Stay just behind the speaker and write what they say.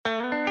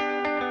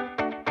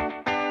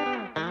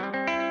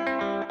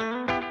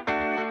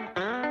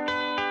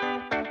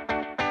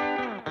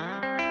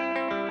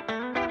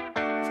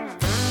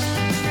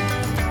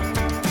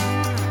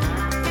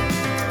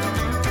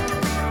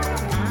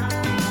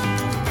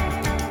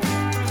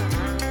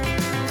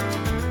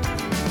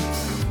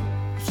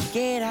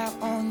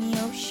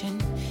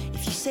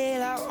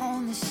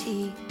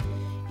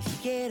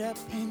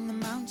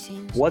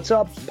What's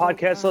up,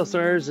 podcast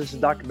listeners? This is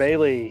Dr.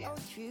 Bailey,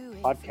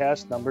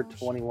 podcast number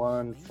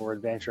 21 for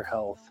Adventure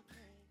Health.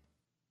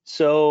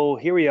 So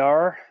here we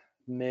are,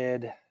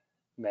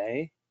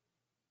 mid-May.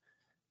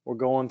 We're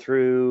going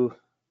through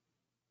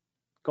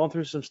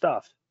some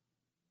stuff.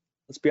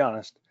 Let's be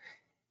honest.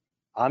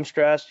 I'm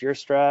stressed, you're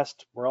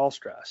stressed, we're all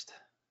stressed.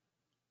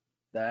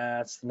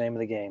 That's the name of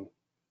the game.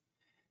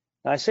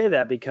 And I say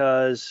that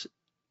because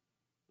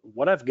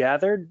what I've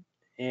gathered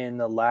in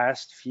the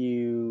last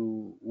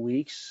few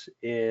weeks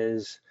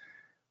is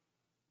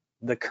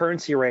the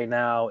currency right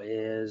now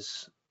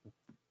is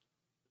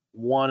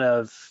one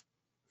of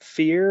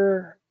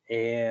fear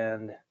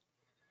and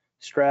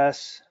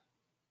stress.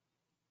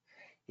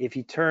 If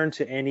you turn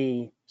to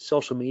any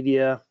social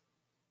media,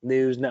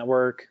 news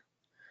network,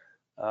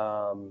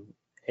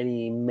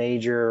 any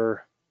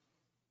major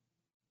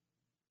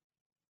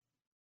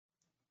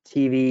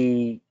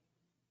TV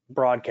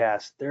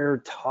broadcast,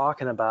 they're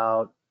talking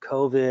about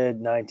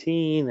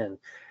COVID-19 and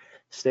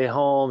stay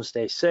home,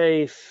 stay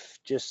safe.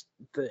 Just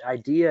the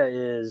idea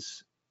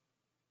is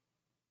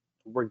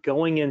we're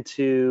going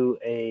into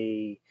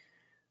a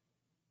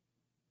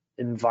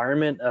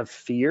environment of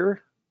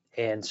fear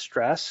and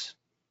stress.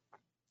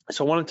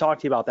 So I want to talk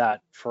to you about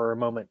that for a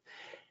moment.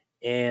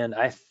 And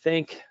I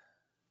think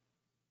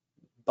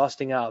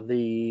busting out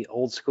the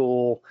old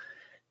school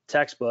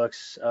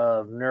textbooks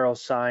of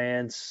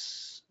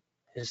neuroscience,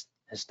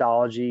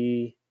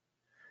 histology,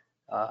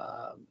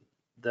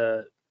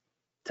 the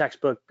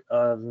textbook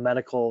of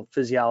medical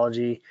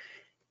physiology,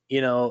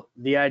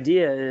 the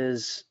idea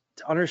is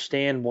to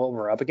understand what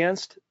we're up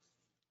against.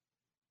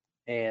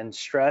 And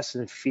stress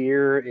and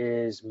fear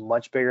is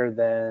much bigger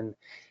than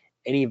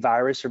any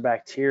virus or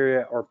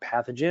bacteria or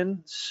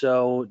pathogen.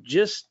 So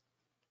just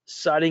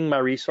citing my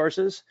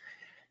resources,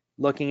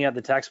 looking at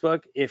the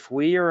textbook, if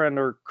we are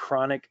under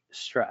chronic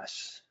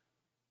stress,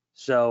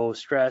 so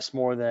stress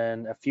more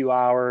than a few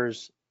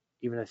hours,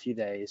 even a few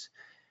days,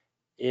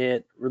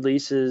 it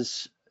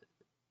releases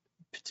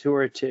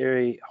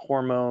pituitary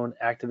hormone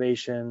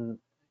activation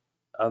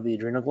of the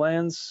adrenal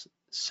glands,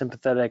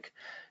 sympathetic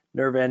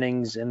nerve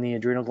endings in the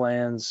adrenal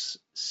glands,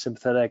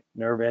 sympathetic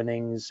nerve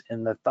endings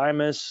in the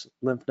thymus,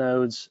 lymph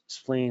nodes,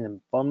 spleen, and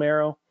bone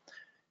marrow,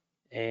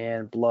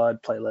 and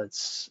blood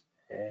platelets.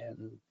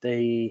 And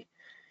they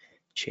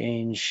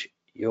change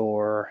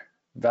your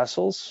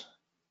vessels,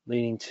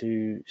 leading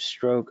to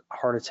stroke,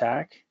 heart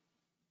attack.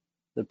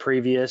 The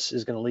previous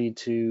is going to lead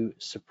to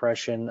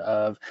suppression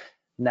of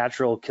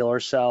natural killer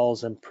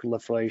cells and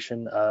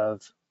proliferation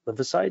of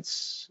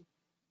lymphocytes,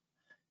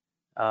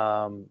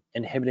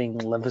 inhibiting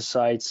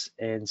lymphocytes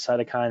and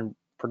cytokine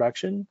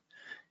production,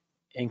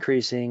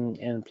 increasing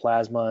in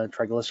plasma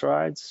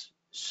triglycerides.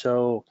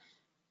 So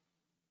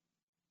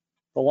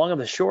the long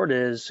and the short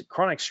is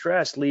chronic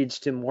stress leads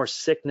to more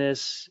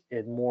sickness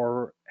and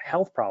more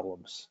health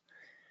problems.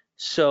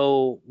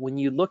 So when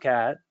you look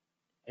at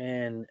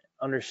and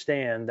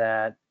understand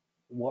that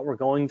what we're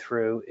going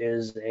through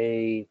is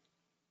a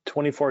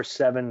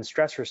 24/7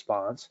 stress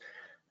response,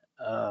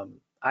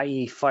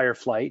 i.e. fight or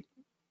flight,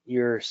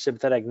 your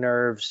sympathetic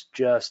nerves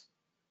just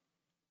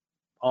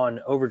on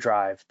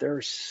overdrive.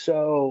 They're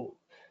so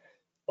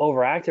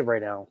overactive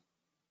right now.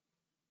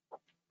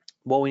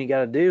 What we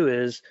got to do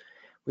is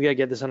we got to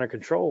get this under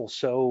control.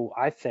 So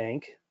I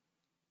think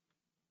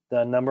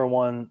the number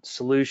one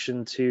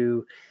solution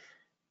to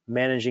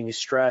managing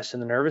stress in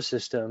the nervous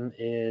system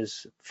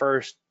is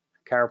first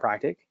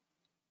chiropractic.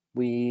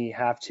 We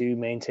have to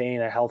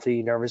maintain a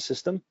healthy nervous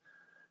system,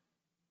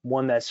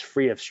 one that's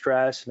free of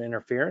stress and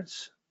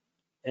interference.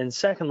 And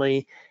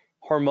secondly,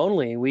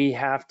 hormonally, we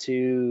have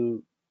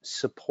to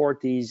support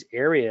these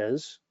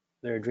areas,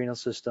 their adrenal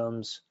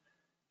systems,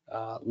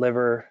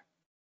 liver,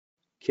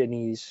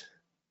 kidneys,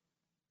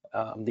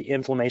 the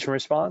inflammation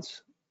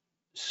response.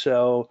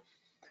 So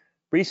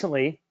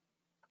recently,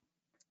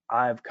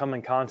 I've come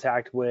in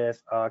contact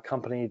with a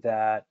company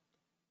that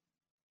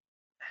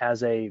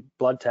has a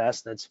blood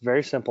test that's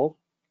very simple.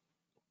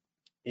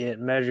 It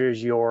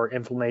measures your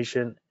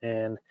inflammation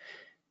and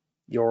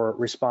your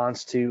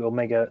response to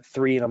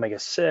omega-3 and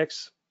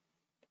omega-6,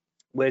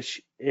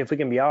 which, if we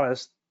can be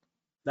honest,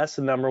 that's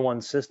the number one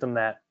system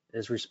that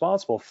is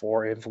responsible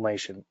for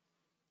inflammation.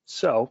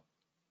 So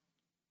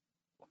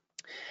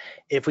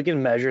if we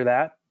can measure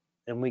that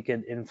and we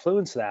can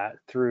influence that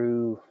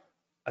through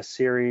a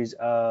series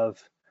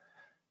of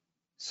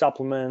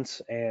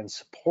supplements and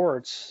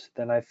supports,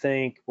 then I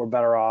think we're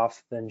better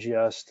off than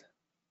just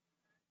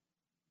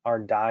our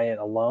diet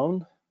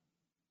alone,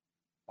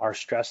 our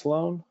stress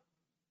alone.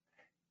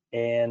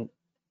 And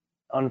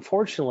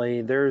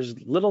unfortunately, there's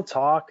little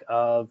talk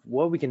of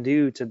what we can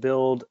do to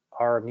build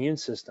our immune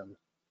system.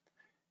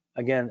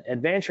 Again,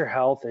 Adventure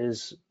Health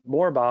is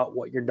more about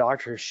what your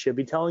doctor should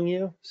be telling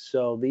you.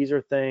 So these are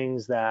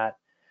things that,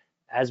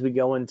 as we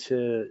go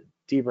into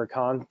deeper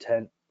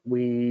content,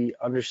 we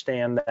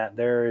understand that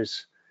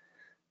there's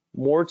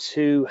more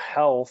to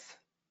health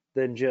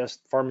than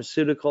just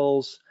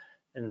pharmaceuticals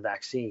and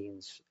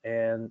vaccines.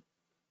 And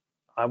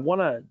I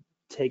want to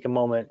take a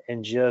moment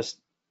and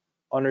just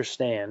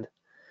understand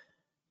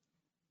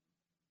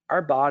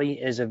our body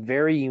is a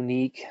very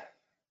unique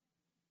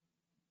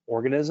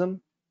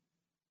organism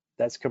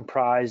that's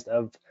comprised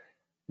of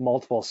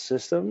multiple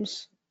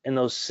systems, and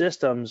those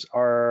systems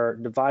are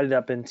divided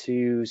up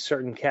into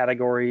certain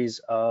categories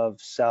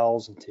of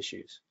cells and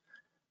tissues.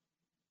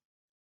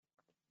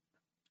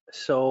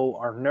 So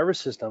our nervous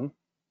system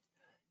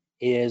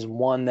is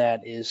one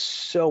that is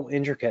so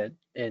intricate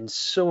and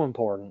so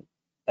important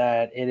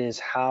that it is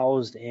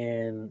housed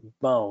in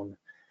bone,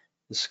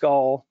 the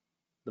skull,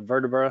 the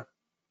vertebra.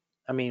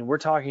 I mean, we're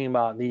talking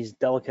about these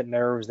delicate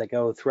nerves that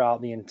go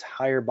throughout the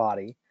entire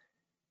body,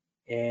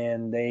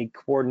 and they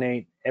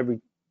coordinate every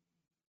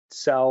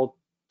cell,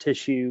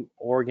 tissue,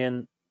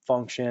 organ,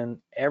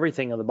 function,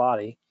 everything of the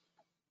body.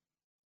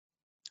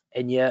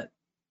 And yet,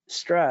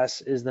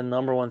 stress is the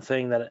number one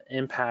thing that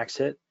impacts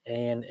it,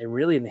 and it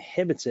really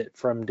inhibits it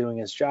from doing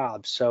its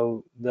job.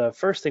 So, the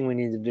first thing we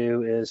need to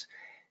do is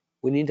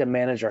we need to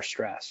manage our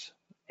stress.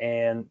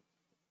 And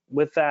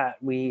with that,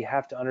 we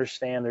have to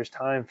understand there's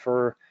time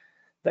for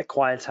that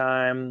quiet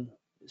time,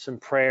 some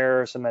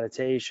prayer, some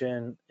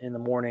meditation in the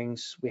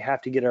mornings. We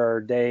have to get our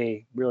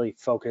day really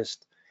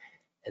focused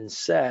and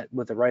set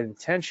with the right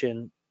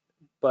intention.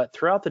 But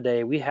throughout the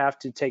day, we have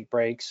to take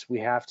breaks. We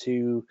have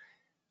to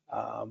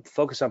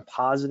focus on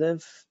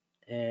positive.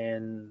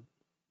 And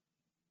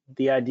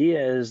the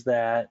idea is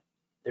that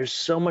there's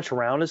so much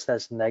around us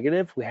that's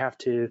negative. We have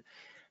to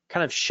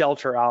kind of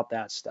shelter out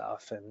that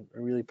stuff and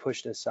really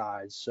push it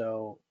aside.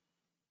 So,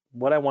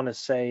 what I want to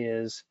say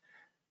is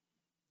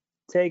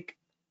take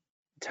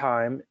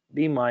time,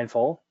 be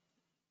mindful,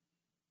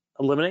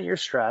 eliminate your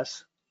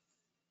stress,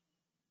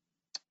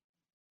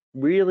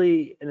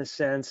 really, in a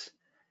sense,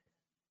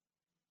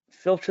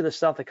 filter the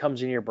stuff that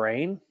comes in your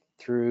brain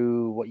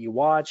through what you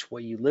watch,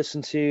 what you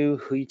listen to,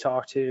 who you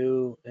talk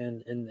to,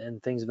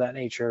 and things of that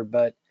nature.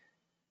 But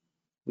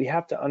we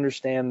have to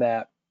understand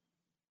that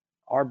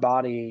our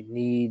body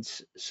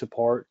needs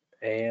support,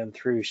 and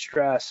through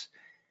stress,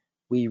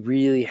 we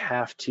really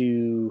have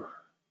to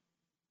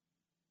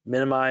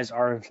minimize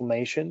our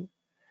inflammation.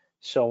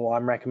 So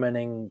I'm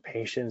recommending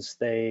patients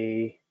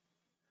they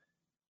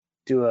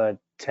do a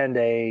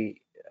 10-day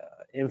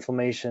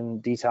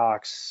inflammation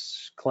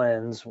detox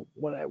cleanse,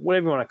 whatever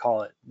you want to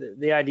call it.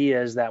 The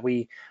idea is that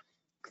we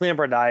clean up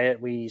our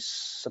diet, we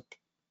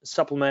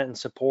supplement and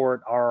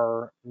support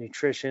our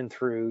nutrition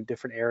through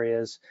different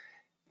areas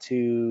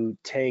to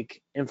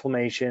take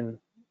inflammation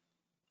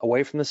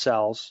away from the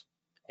cells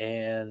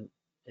and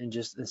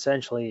just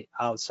essentially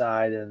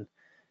outside, and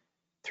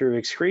through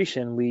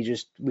excretion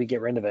we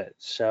get rid of it.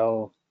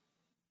 So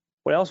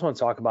what I also want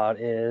to talk about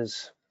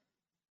is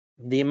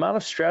the amount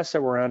of stress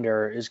that we're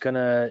under is going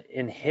to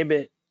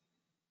inhibit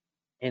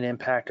and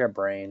impact our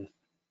brain.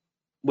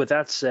 With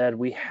that said,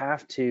 we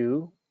have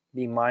to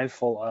be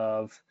mindful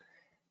of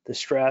the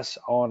stress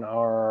on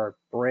our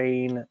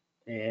brain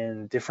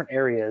in different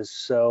areas.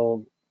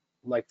 So,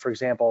 like for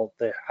example,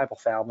 the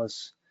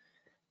hypothalamus,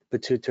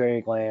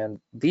 pituitary gland,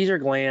 these are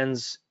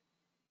glands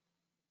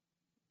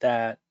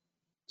that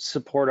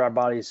support our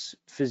body's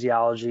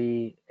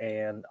physiology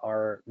and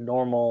our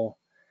normal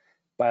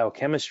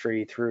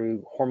biochemistry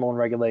through hormone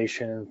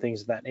regulation and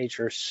things of that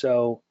nature.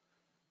 So,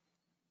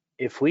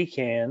 if we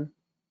can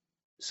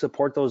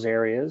support those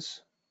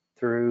areas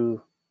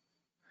through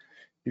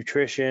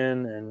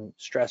nutrition and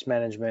stress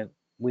management,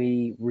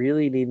 we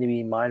really need to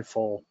be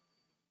mindful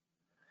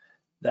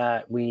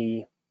that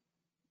we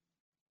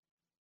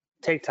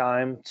take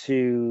time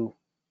to,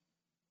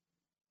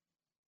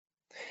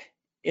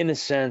 in a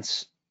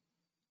sense,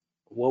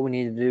 what we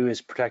need to do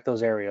is protect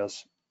those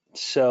areas.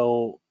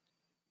 So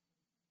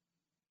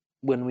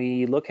when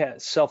we look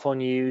at cell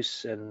phone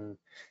use and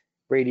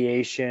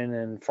radiation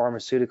and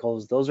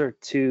pharmaceuticals, those are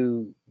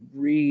two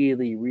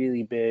really,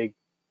 really big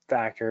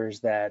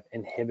factors that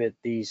inhibit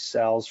these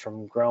cells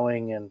from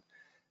growing and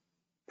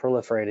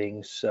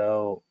proliferating.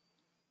 So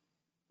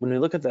when we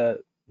look at the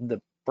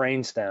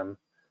brainstem,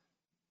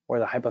 where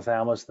the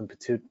hypothalamus and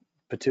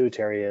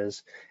pituitary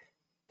is,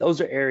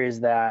 those are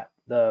areas that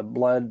the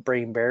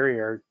blood-brain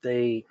barrier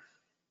they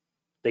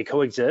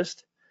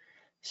coexist.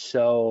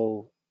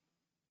 So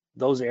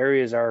those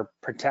areas are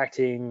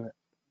protecting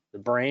the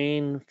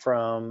brain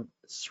from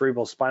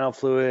cerebral spinal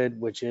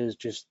fluid, which is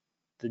just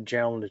the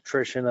general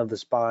nutrition of the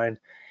spine.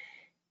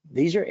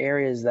 These are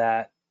areas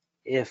that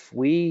if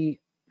we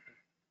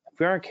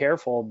aren't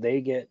careful,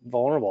 they get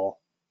vulnerable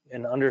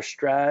and under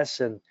stress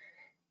and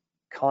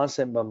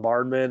constant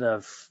bombardment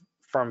of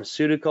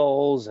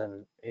pharmaceuticals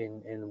and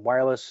in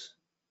wireless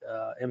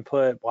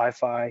input,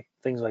 Wi-Fi,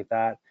 things like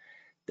that.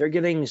 They're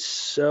getting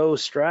so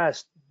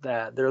stressed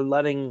that they're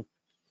letting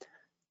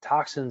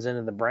toxins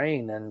into the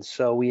brain. And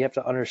so we have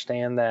to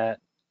understand that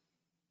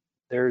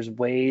there's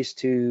ways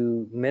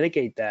to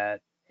mitigate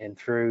that, and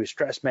through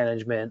stress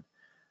management,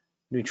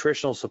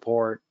 nutritional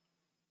support,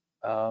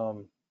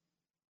 um,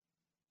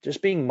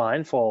 just being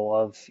mindful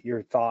of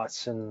your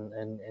thoughts and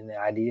the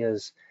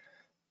ideas,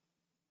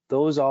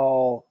 those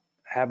all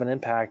have an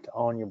impact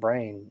on your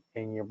brain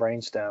and your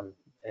brainstem.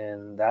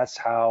 And that's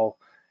how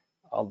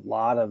a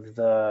lot of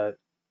the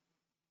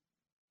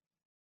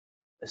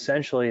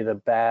essentially the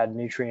bad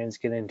nutrients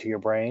get into your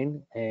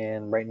brain.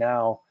 And right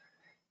now,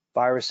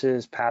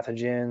 viruses,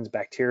 pathogens,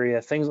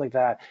 bacteria, things like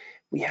that,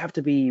 we have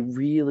to be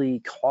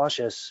really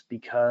cautious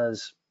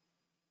because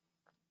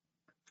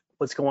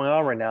what's going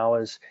on right now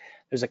is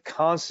there's a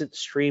constant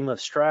stream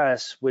of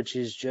stress, which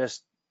is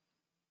just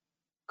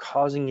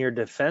causing your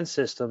defense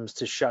systems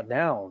to shut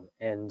down.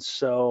 And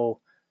so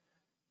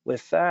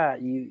with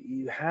that,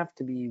 you have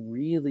to be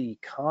really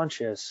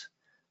conscious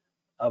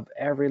of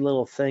every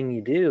little thing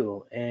you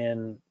do,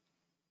 and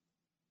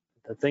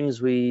the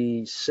things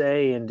we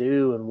say and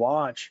do and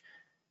watch.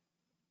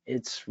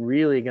 It's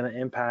really going to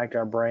impact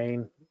our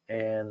brain,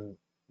 and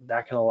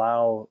that can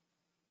allow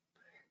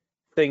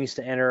things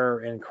to enter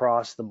and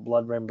cross the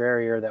blood-brain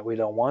barrier that we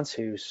don't want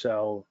to.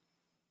 So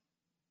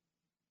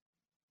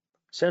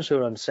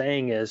essentially what I'm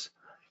saying is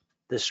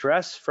the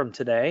stress from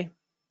today,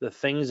 the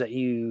things that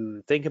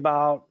you think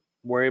about,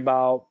 worry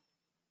about,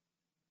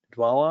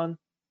 dwell on,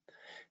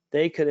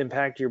 they could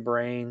impact your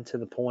brain to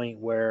the point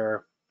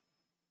where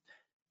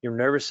your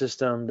nervous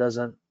system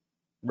doesn't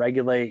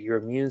regulate your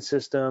immune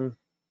system.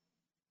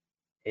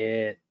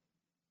 It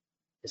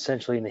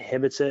essentially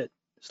inhibits it,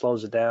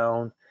 slows it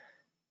down.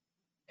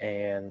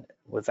 And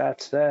with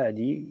that said,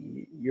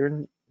 you're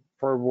in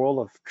for a world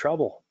of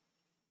trouble.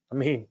 I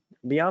mean,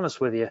 be honest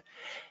with you,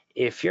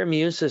 if your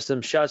immune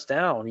system shuts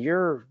down,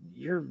 you're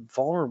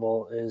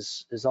vulnerable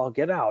as all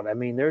get out. I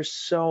mean, there's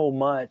so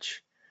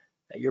much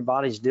that your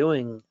body's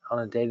doing on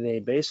a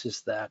day-to-day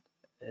basis that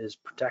is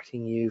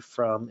protecting you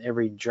from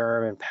every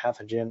germ and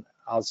pathogen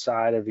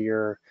outside of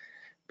your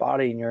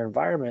body and your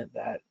environment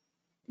that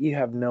you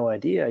have no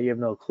idea, you have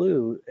no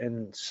clue.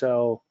 And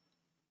so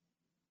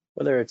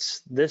whether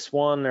it's this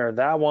one or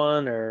that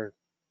one or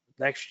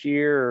next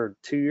year or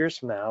 2 years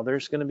from now,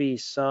 there's going to be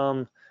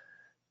some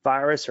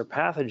virus or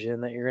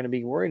pathogen that you're going to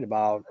be worried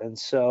about. And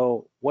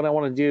so what I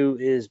want to do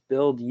is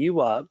build you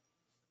up,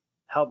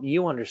 help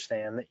you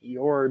understand that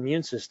your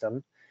immune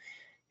system,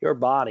 your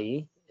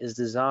body is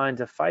designed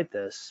to fight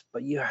this,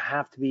 but you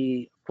have to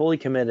be fully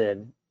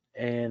committed,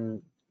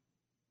 and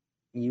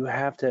you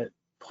have to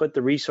put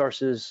the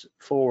resources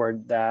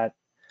forward that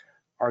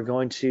are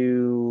going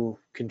to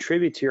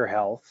contribute to your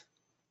health,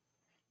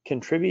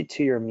 contribute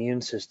to your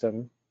immune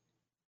system.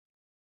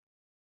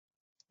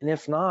 And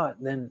if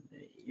not, then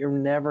you're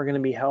never going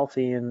to be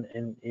healthy,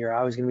 and you're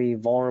always going to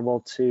be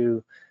vulnerable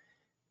to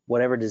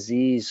whatever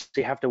disease.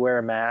 You have to wear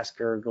a mask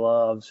or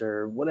gloves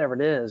or whatever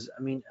it is.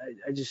 I mean,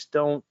 I just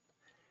don't,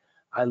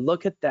 I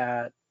look at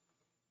that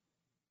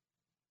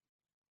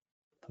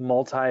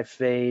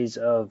multi-phase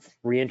of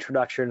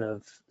reintroduction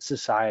of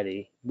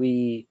society.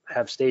 We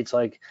have states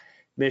like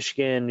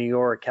Michigan, New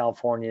York,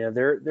 California.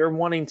 They're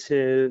wanting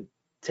to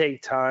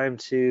take time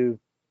to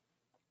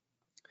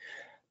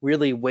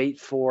really wait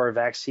for a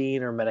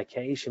vaccine or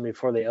medication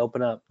before they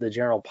open up the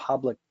general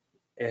public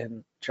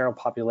and general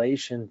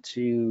population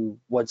to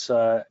what's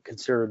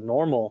considered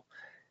normal.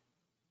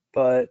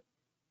 But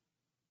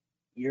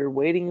you're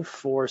waiting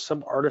for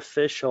some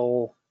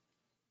artificial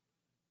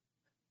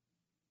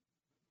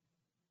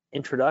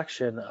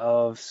introduction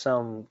of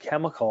some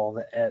chemical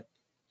that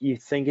you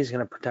think is going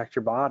to protect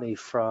your body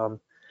from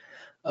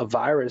a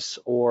virus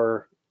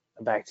or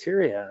a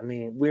bacteria. I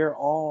mean, we're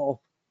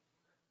all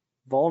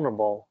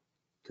vulnerable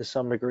to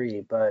some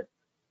degree, but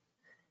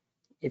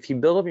if you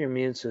build up your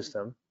immune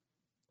system,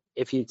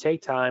 if you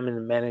take time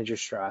and manage your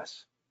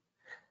stress,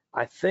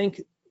 I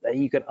think that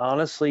you could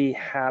honestly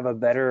have a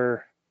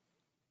better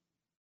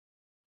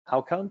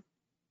outcome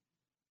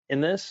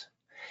in this.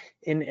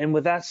 And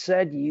with that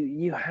said,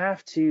 you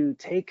have to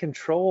take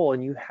control,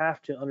 and you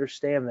have to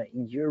understand that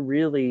you're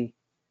really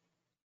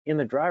in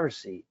the driver's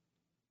seat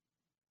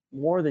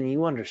more than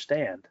you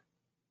understand.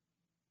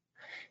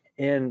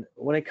 And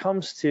when it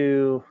comes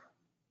to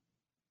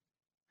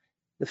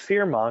the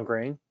fear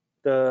mongering,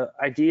 the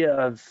idea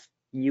of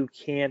you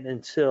can't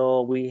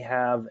until we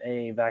have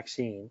a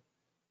vaccine,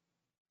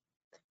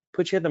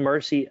 put you at the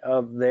mercy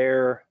of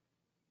their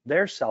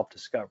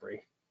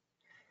self-discovery.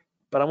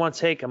 But I want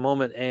to take a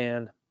moment,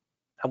 and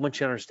I want you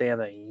to understand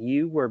that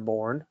you were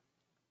born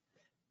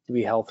to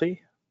be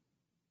healthy.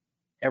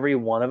 Every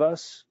one of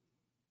us,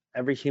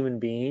 every human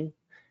being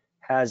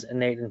has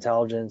innate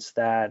intelligence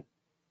that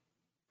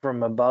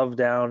from above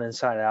down,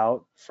 inside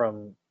out,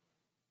 from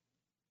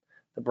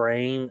the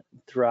brain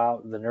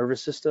throughout the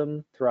nervous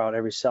system, throughout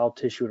every cell,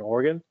 tissue, and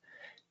organ,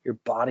 your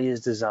body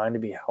is designed to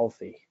be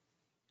healthy.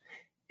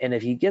 And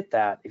if you get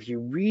that, if you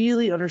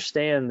really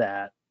understand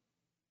that,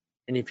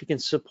 and if you can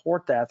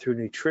support that through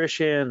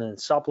nutrition and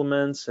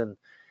supplements, and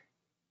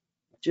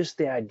just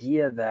the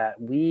idea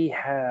that we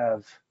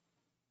have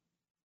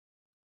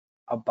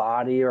a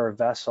body or a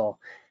vessel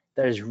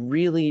that is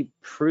really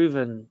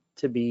proven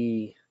to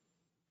be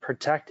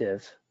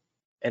protective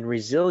and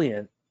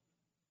resilient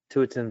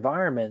to its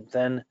environment,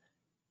 then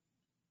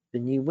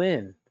you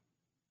win.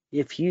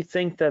 If you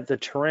think that the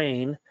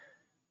terrain,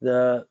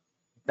 the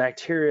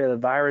bacteria, the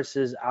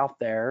viruses out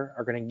there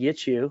are going to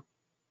get you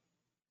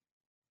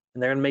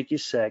and they're going to make you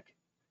sick,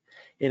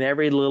 and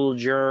every little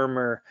germ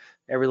or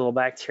Every little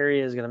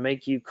bacteria is going to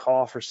make you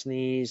cough or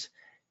sneeze.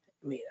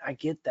 I mean, I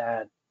get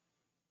that,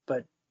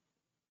 but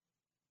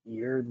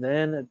you're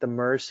then at the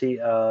mercy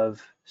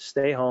of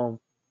stay home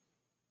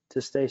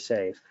to stay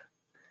safe,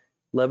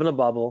 live in a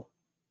bubble.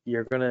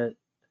 You're going to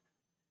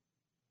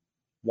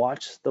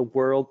watch the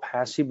world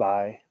pass you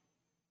by.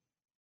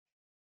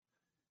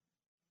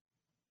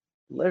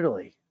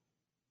 Literally,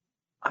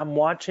 I'm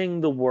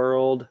watching the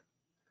world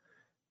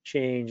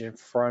change in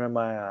front of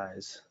my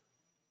eyes.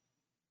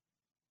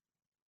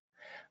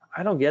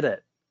 I don't get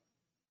it.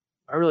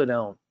 I really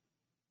don't.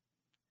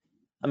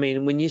 I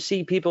mean, when you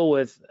see people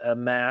with a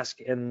mask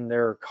in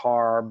their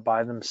car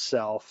by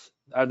themselves,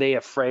 are they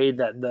afraid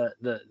that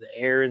the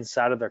air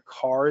inside of their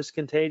car is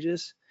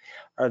contagious?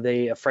 Are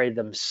they afraid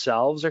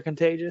themselves are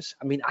contagious?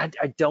 I mean,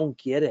 I don't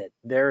get it.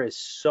 There is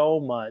so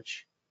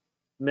much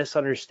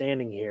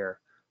misunderstanding here.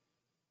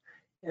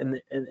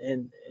 And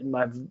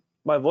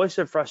my voice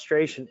of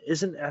frustration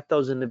isn't at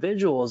those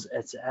individuals,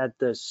 it's at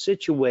the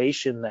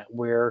situation that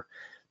we're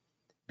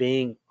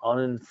being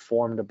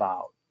uninformed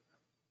about.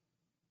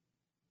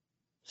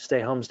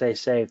 Stay home, stay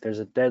safe. There's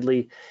a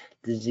deadly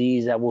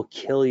disease that will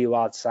kill you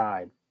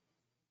outside.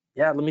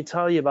 Yeah, let me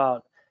tell you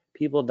about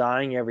people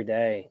dying every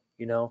day.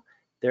 You know,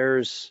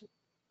 there's,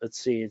 let's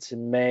see, it's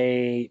in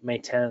May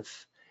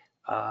 10th.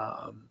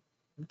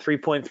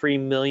 3.3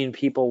 million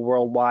people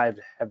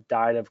worldwide have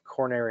died of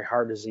coronary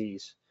heart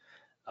disease.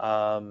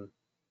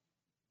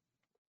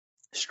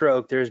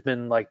 Stroke, there's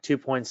been like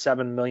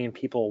 2.7 million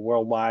people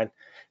worldwide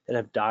that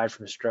have died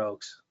from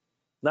strokes.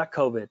 Not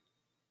COVID,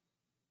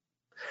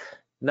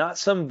 not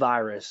some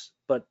virus,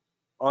 but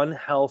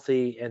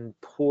unhealthy and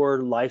poor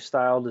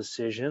lifestyle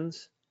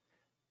decisions,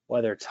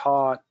 whether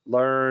taught,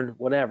 learned,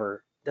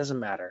 whatever, doesn't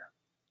matter.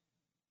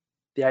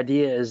 The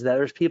idea is that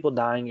there's people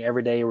dying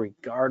every day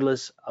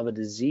regardless of a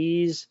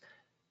disease,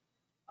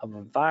 of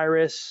a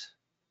virus.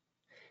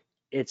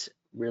 It's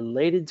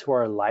related to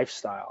our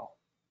lifestyle.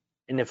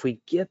 And if we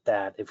get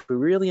that, if we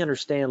really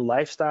understand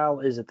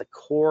lifestyle is at the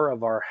core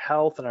of our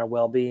health and our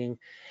well-being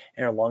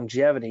and our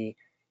longevity,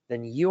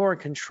 then you're in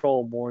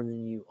control more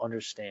than you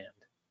understand.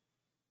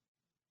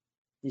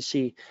 You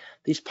see,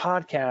 these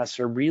podcasts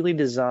are really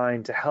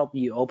designed to help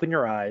you open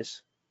your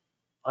eyes,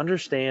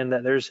 understand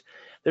that there's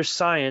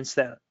science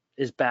that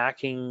is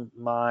backing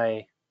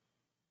my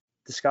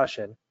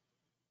discussion.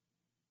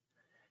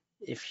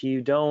 If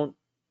you don't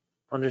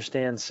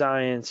understand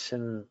science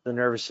and the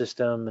nervous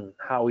system and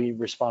how we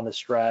respond to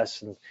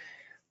stress and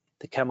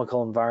the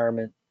chemical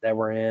environment that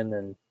we're in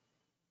and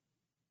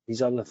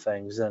these other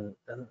things, then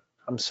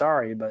I'm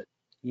sorry, but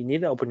you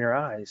need to open your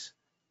eyes,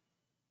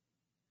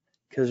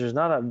 because there's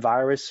not a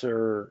virus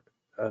or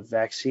a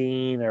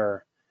vaccine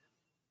or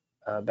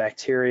a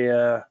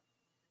bacteria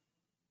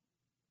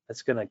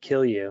that's going to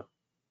kill you.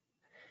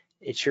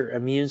 It's your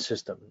immune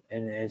system,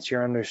 and it's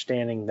your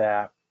understanding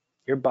that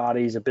your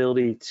body's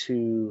ability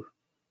to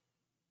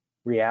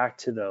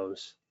react to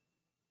those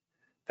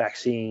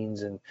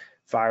vaccines and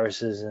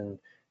viruses and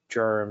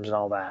germs and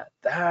all that.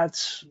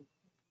 That's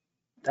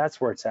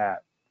where it's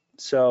at.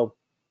 So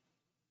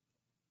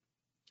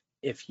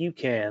if you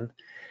can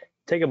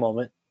take a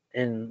moment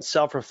and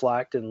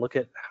self-reflect and look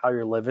at how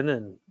you're living,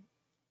 and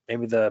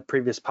maybe the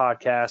previous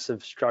podcasts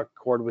have struck a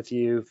chord with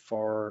you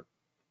for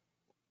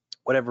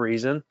whatever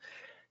reason,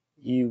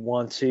 you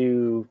want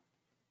to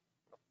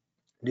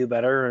do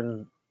better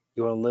and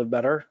you want to live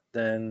better,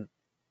 then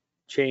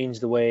change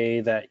the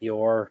way that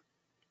you're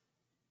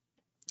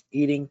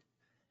eating,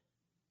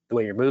 the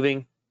way you're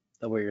moving,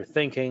 the way you're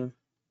thinking,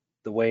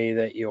 the way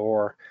that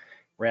you're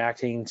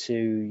reacting to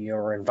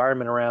your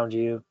environment around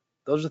you.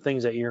 Those are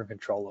things that you're in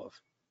control of.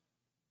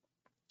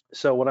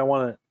 So what I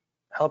want to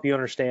help you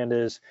understand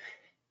is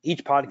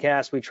each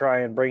podcast we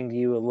try and bring to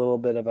you a little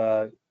bit of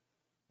a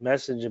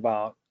message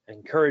about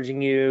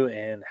encouraging you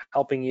and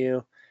helping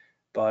you.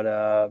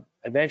 But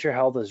Adventure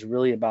Health is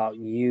really about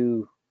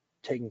you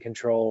taking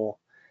control,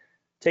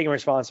 taking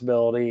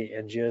responsibility,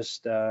 and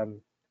just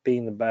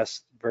being the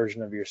best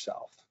version of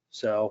yourself.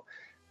 So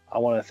I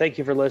want to thank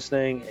you for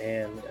listening,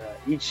 and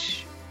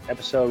each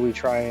episode we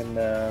try and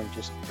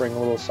just bring a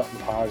little something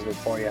positive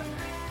for you.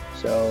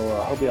 So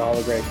I hope you all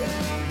have a great day.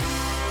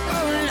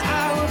 Oh, and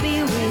I will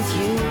be with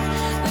you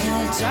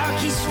when the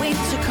darkest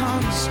winter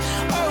comes.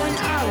 Oh, and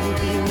I will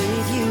be with you.